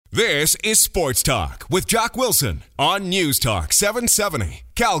This is Sports Talk with Jock Wilson on News Talk 770,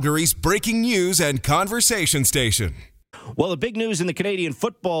 Calgary's breaking news and conversation station. Well, the big news in the Canadian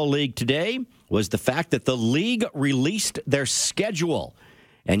Football League today was the fact that the league released their schedule.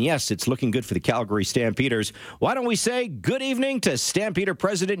 And yes, it's looking good for the Calgary Stampeders. Why don't we say good evening to Stampeder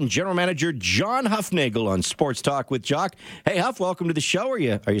President and General Manager John Hufnagel on Sports Talk with Jock. Hey, Huff, welcome to the show. Are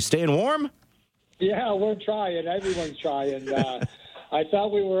you staying warm? Yeah, we're trying. Everyone's trying. I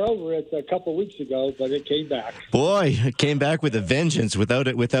thought we were over it a couple weeks ago, but it came back. Boy, it came back with a vengeance, without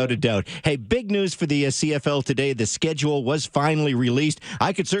a doubt. Hey, big news for the CFL today. The schedule was finally released.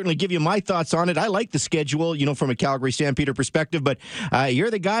 I could certainly give you my thoughts on it. I like the schedule, from a Calgary Stampeder perspective, but you're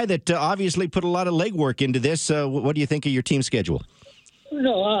the guy that obviously put a lot of legwork into this. What do you think of your team schedule?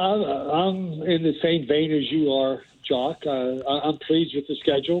 No, I'm in the same vein as you are, Jock. I'm pleased with the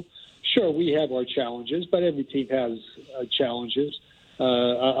schedule. Sure, we have our challenges, but every team has challenges.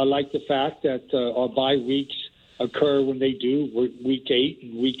 I like the fact that our bye weeks occur when they do, week 8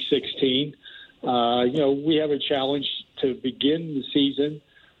 and week 16. We have a challenge to begin the season.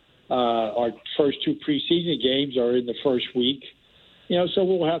 Our first 2 preseason games are in the first week. So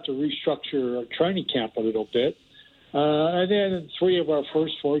we'll have to restructure our training camp a little bit. And then 3 of our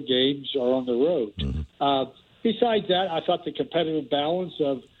first 4 games are on the road. Mm-hmm. Besides that, I thought the competitive balance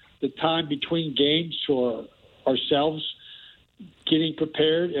of the time between games for ourselves getting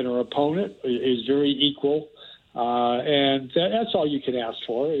prepared and our opponent is very equal. And that's all you can ask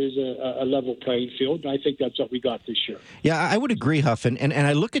for is a level playing field. And I think that's what we got this year. Yeah, I would agree, Huff. And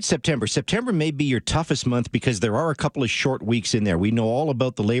I look at September. September may be your toughest month because there are a couple of short weeks in there. We know all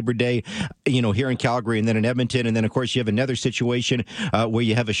about the Labor Day, here in Calgary and then in Edmonton. And then, of course, you have another situation where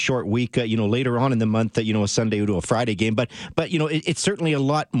you have a short week, later on in the month, a Sunday to a Friday game. But it's certainly a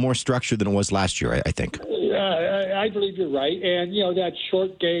lot more structured than it was last year, I think. I believe you're right. And, that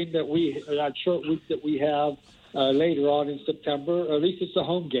short game that short week that we have later on in September, at least it's a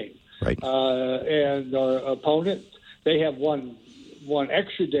home game. Right. And our opponent, they have one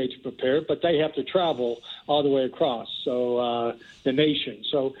extra day to prepare, but they have to travel all the way across the nation.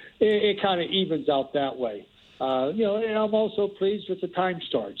 So it kind of evens out that way. And I'm also pleased with the time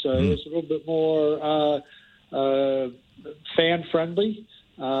starts. It's a little bit more fan-friendly.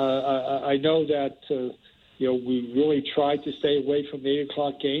 I know that we really tried to stay away from the 8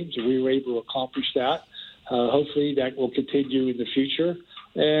 o'clock games, and we were able to accomplish that. Hopefully that will continue in the future.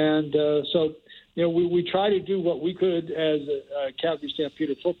 And we try to do what we could as a Calgary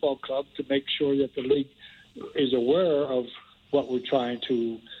Stampeder Football Club to make sure that the league is aware of what we're trying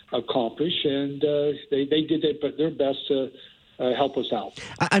to accomplish. And they did their best to help us out.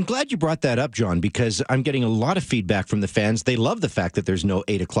 I'm glad you brought that up, John, because I'm getting a lot of feedback from the fans. They love the fact that there's no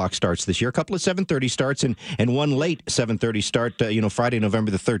 8 o'clock starts this year. A couple of 7:30 starts and one late 7:30 start, Friday, November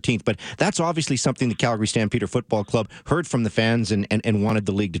the 13th. But that's obviously something the Calgary Stampeder Football Club heard from the fans and wanted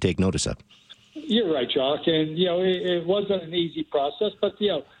the league to take notice of. You're right, Jock. And, it wasn't an easy process, but,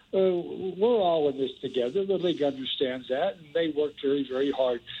 we're all in this together. The league understands that, and they worked very, very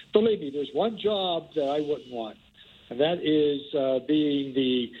hard. Believe me, there's one job that I wouldn't want. And that is being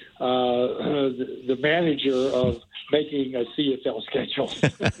the manager of making a CFL schedule.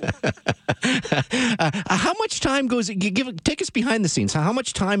 How much time take us behind the scenes. How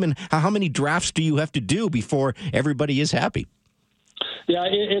much time and how many drafts do you have to do before everybody is happy? Yeah,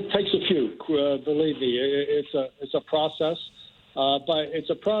 it takes a few. Believe me, it's a process, but it's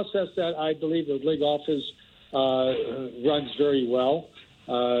a process that I believe the league office runs very well.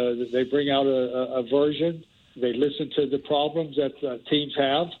 They bring out a version. They listen to the problems that teams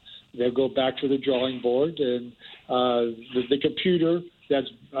have. They'll go back to the drawing board, and the computer that's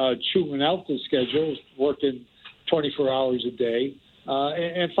chewing out the schedule is working 24 hours a day.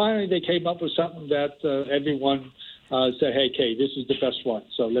 And finally, they came up with something that everyone said, hey, Kay, this is the best one,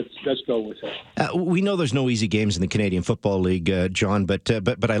 so let's go with it. We know there's no easy games in the Canadian Football League, John, but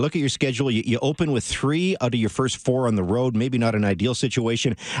I look at your schedule. You open with 3 out of your first 4 on the road, maybe not an ideal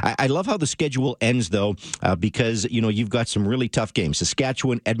situation. I love how the schedule ends, though, because, you've got some really tough games,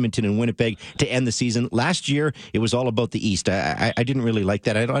 Saskatchewan, Edmonton, and Winnipeg to end the season. Last year, it was all about the East. I didn't really like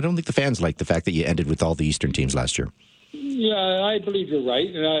that. I don't think the fans liked the fact that you ended with all the Eastern teams last year. Yeah, I believe you're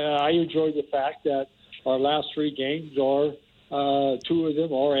right, and I enjoy the fact that our last 3 games are 2 of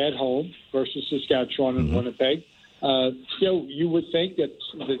them are at home versus Saskatchewan and Winnipeg. You would think that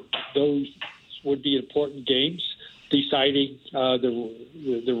those would be important games deciding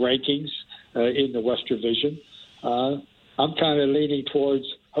the rankings in the West Division. I'm kind of leaning towards.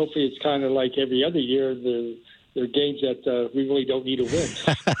 Hopefully, it's kind of like every other year. The they're games that we really don't need to win.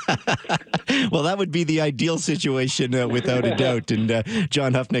 Well, that would be the ideal situation, without a doubt. And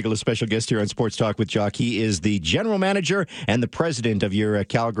John Hufnagel, a special guest here on Sports Talk with Jock. He is the general manager and the president of your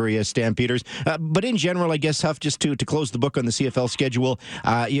Calgary Stampeders. But in general, I guess, Huff, just to close the book on the CFL schedule,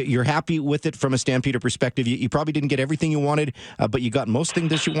 you're happy with it from a Stampeder perspective. You probably didn't get everything you wanted, but you got most things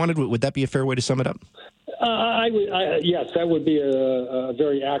that you wanted. Would that be a fair way to sum it up? Yes, that would be a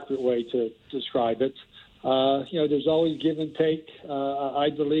very accurate way to describe it. There's always give and take. I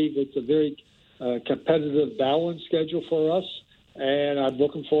believe it's a very competitive, balanced schedule for us, and I'm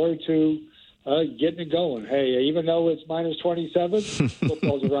looking forward to getting it going. Hey, even though it's minus 27,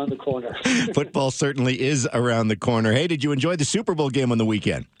 football's around the corner. Football certainly is around the corner. Hey, did you enjoy the Super Bowl game on the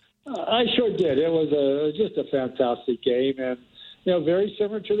weekend? I sure did. It was just a fantastic game, and very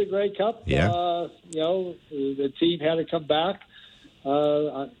similar to the Grey Cup. Yeah. The team had to come back.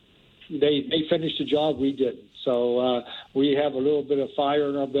 They finished the job, we didn't. So we have a little bit of fire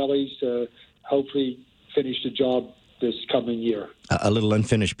in our bellies to hopefully finish the job this coming year. A little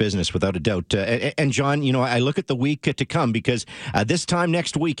unfinished business, without a doubt. And John, I look at the week to come because this time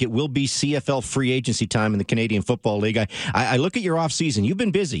next week, it will be CFL free agency time in the Canadian Football League. I look at your offseason. You've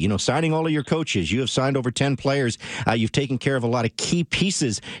been busy, signing all of your coaches. You have signed over 10 players. You've taken care of a lot of key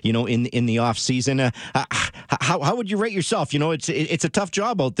pieces, in the offseason. How would you rate yourself? It's a tough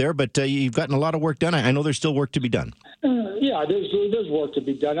job out there, but you've gotten a lot of work done. I know there's still work to be done. Yeah, there's work to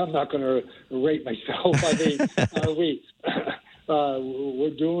be done. I'm not going to rate myself. I mean,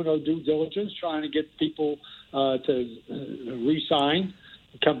 we're doing our due diligence, trying to get people to re-sign,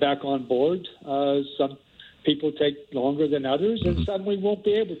 come back on board. Some people take longer than others, and some we won't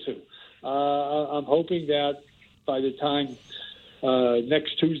be able to. I'm hoping that by the time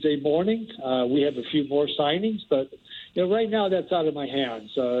next Tuesday morning, we have a few more signings. But right now, that's out of my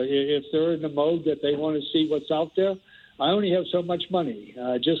hands. If they're in the mode that they want to see what's out there, I only have so much money.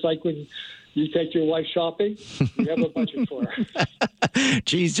 Just like when you take your wife shopping, you have a budget for her.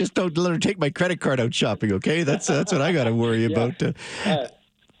 Geez, just don't let her take my credit card out shopping, okay? That's what I got to worry about.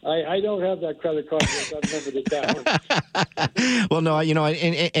 I don't have that credit card. I've limited that one. Well, no,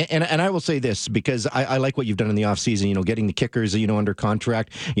 and I will say this because I like what you've done in the offseason, getting the kickers, under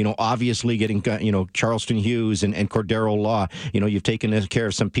contract, obviously getting, Charleston Hughes and Cordero Law. You've taken care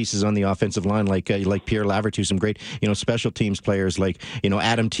of some pieces on the offensive line like Pierre Lavertu, some great, special teams players like,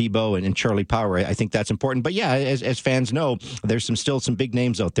 Adam Tebow and Charlie Power. I think that's important. But yeah, as fans know, there's still some big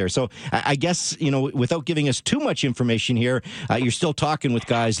names out there. So I guess, without giving us too much information here, you're still talking with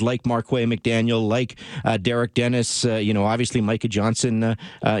guys like Marquay McDaniel, like Derek Dennis, obviously Micah Johnson.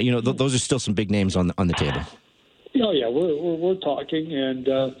 Those are still some big names on the table. Oh yeah, we're talking, and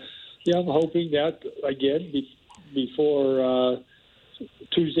I'm hoping that again before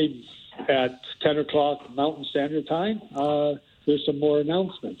Tuesday at 10 o'clock Mountain Standard Time, there's some more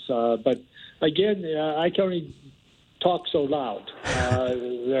announcements. But again, I can only talk so loud.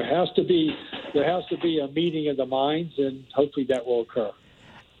 There has to be a meeting of the minds, and hopefully that will occur.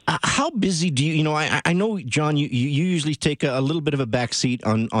 How busy do you? I know, John. You usually take a little bit of a back seat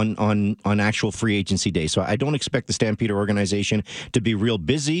on actual free agency day. So I don't expect the Stampeder organization to be real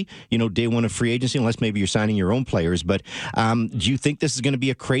busy. Day one of free agency, unless maybe you're signing your own players. But do you think this is going to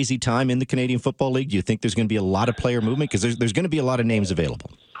be a crazy time in the Canadian Football League? Do you think there's going to be a lot of player movement because there's going to be a lot of names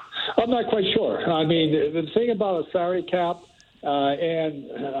available? I'm not quite sure. I mean, the thing about a salary cap and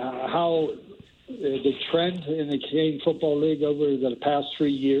how the trend in the Canadian Football League over the past 3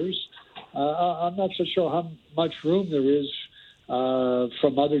 years, I'm not so sure how much room there is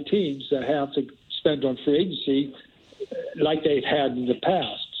from other teams that have to spend on free agency like they've had in the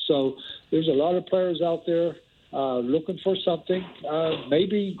past. So there's a lot of players out there looking for something.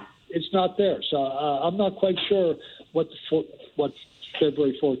 Maybe it's not there. So I'm not quite sure what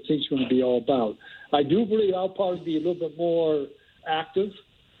February 14th is going to be all about. I do believe I'll probably be a little bit more active.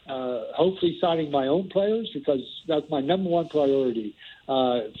 Hopefully signing my own players because that's my number one priority.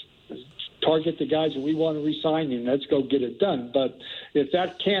 Target the guys that we want to re-sign and let's go get it done. But if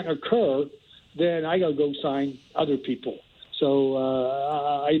that can't occur, then I got to go sign other people. So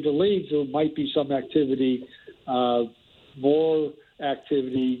I believe there might be some activity, more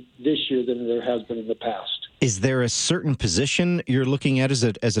activity this year than there has been in the past. Is there a certain position you're looking at as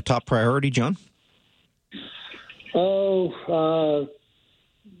a top priority, John?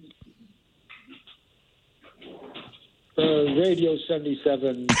 Radio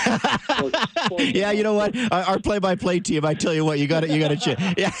 77. Yeah, you know what? Our play-by-play team, I tell you what, you got to.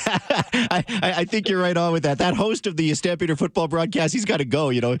 Yeah, I think you're right on with that. That host of the Stampeder football broadcast, he's got to go.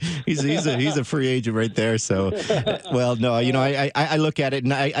 You know, he's a free agent right there. So, well, no, you know, I look at it,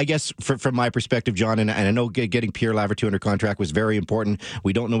 and I guess from my perspective, John, and I know getting Pierre Laverty under contract was very important.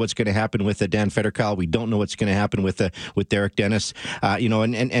 We don't know what's going to happen with Dan Federkal. We don't know what's going to happen with Derek Dennis. You know,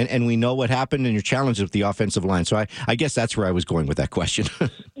 and we know what happened and your challenges with the offensive line. So I guess that's where I was going with that question.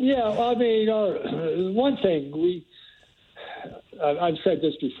 Yeah, I mean, one thing I've said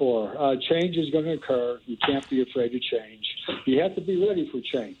this before. Change is going to occur. You can't be afraid of change. You have to be ready for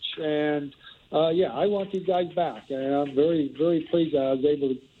change. And I want these guys back, and I'm very, very pleased that I was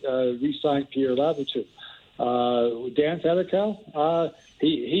able to re-sign Pierre Laverty. Dan Federkal,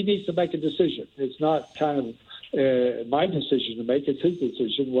 he needs to make a decision. It's not kind of my decision to make. It's his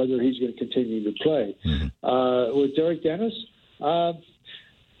decision whether he's going to continue to play. Mm-hmm. With Derek Dennis, I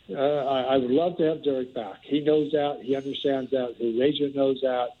would love to have Derek back. He knows that. He understands that. His agent knows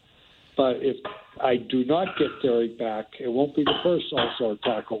that. But if I do not get Derek back, it won't be the first all-star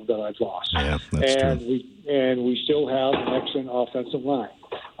tackle that I've lost. Yeah, that's true. We still have an excellent offensive line.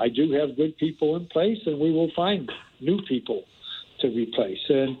 I do have good people in place, and we will find new people to replace.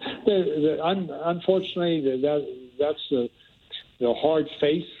 And unfortunately, that's the hard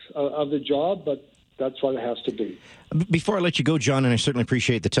face of the job, but that's what it has to be. Before I let you go, John, and I certainly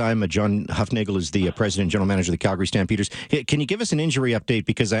appreciate the time, John Hufnagel is the president and general manager of the Calgary Stampeders. Can you give us an injury update?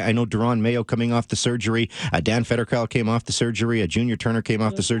 Because I know Deron Mayo coming off the surgery, Dan Federkal came off the surgery, Junior Turner came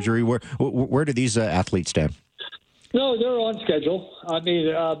off the surgery. Where do these athletes stand? No, they're on schedule. I mean,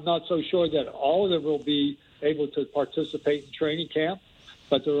 I'm not so sure that all of them will be able to participate in training camp,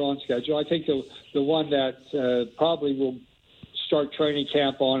 but they're on schedule. I think the one that probably will start training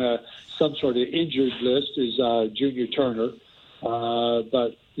camp on some sort of injured list is Junior Turner.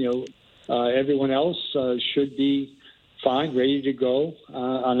 But, you know, everyone else should be fine, ready to go,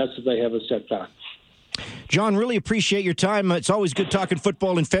 unless they have a setback. John, really appreciate your time. It's always good talking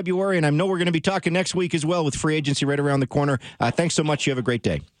football in February, and I know we're going to be talking next week as well with free agency right around the corner. Thanks so much. You have a great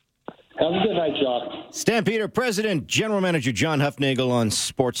day. Have a good night, Jock. Stampeder President, General Manager John Hufnagel on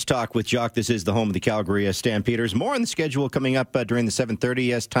Sports Talk with Jock. This is the home of the Calgary Stampeders. More on the schedule coming up during the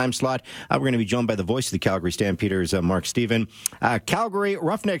 7:30 time slot. We're going to be joined by the voice of the Calgary Stampeders, Mark Stephen. Calgary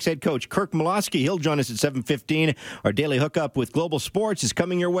Roughnecks head coach Kirk Malosky. He'll join us at 7:15. Our daily hookup with Global Sports is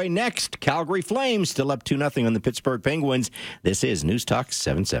coming your way next. Calgary Flames still up 2-0 on the Pittsburgh Penguins. This is News Talk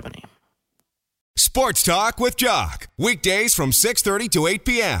 770. Sports Talk with Jock. Weekdays from 6:30 to 8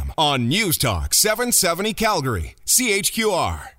 p.m. on News Talk 770 Calgary, CHQR.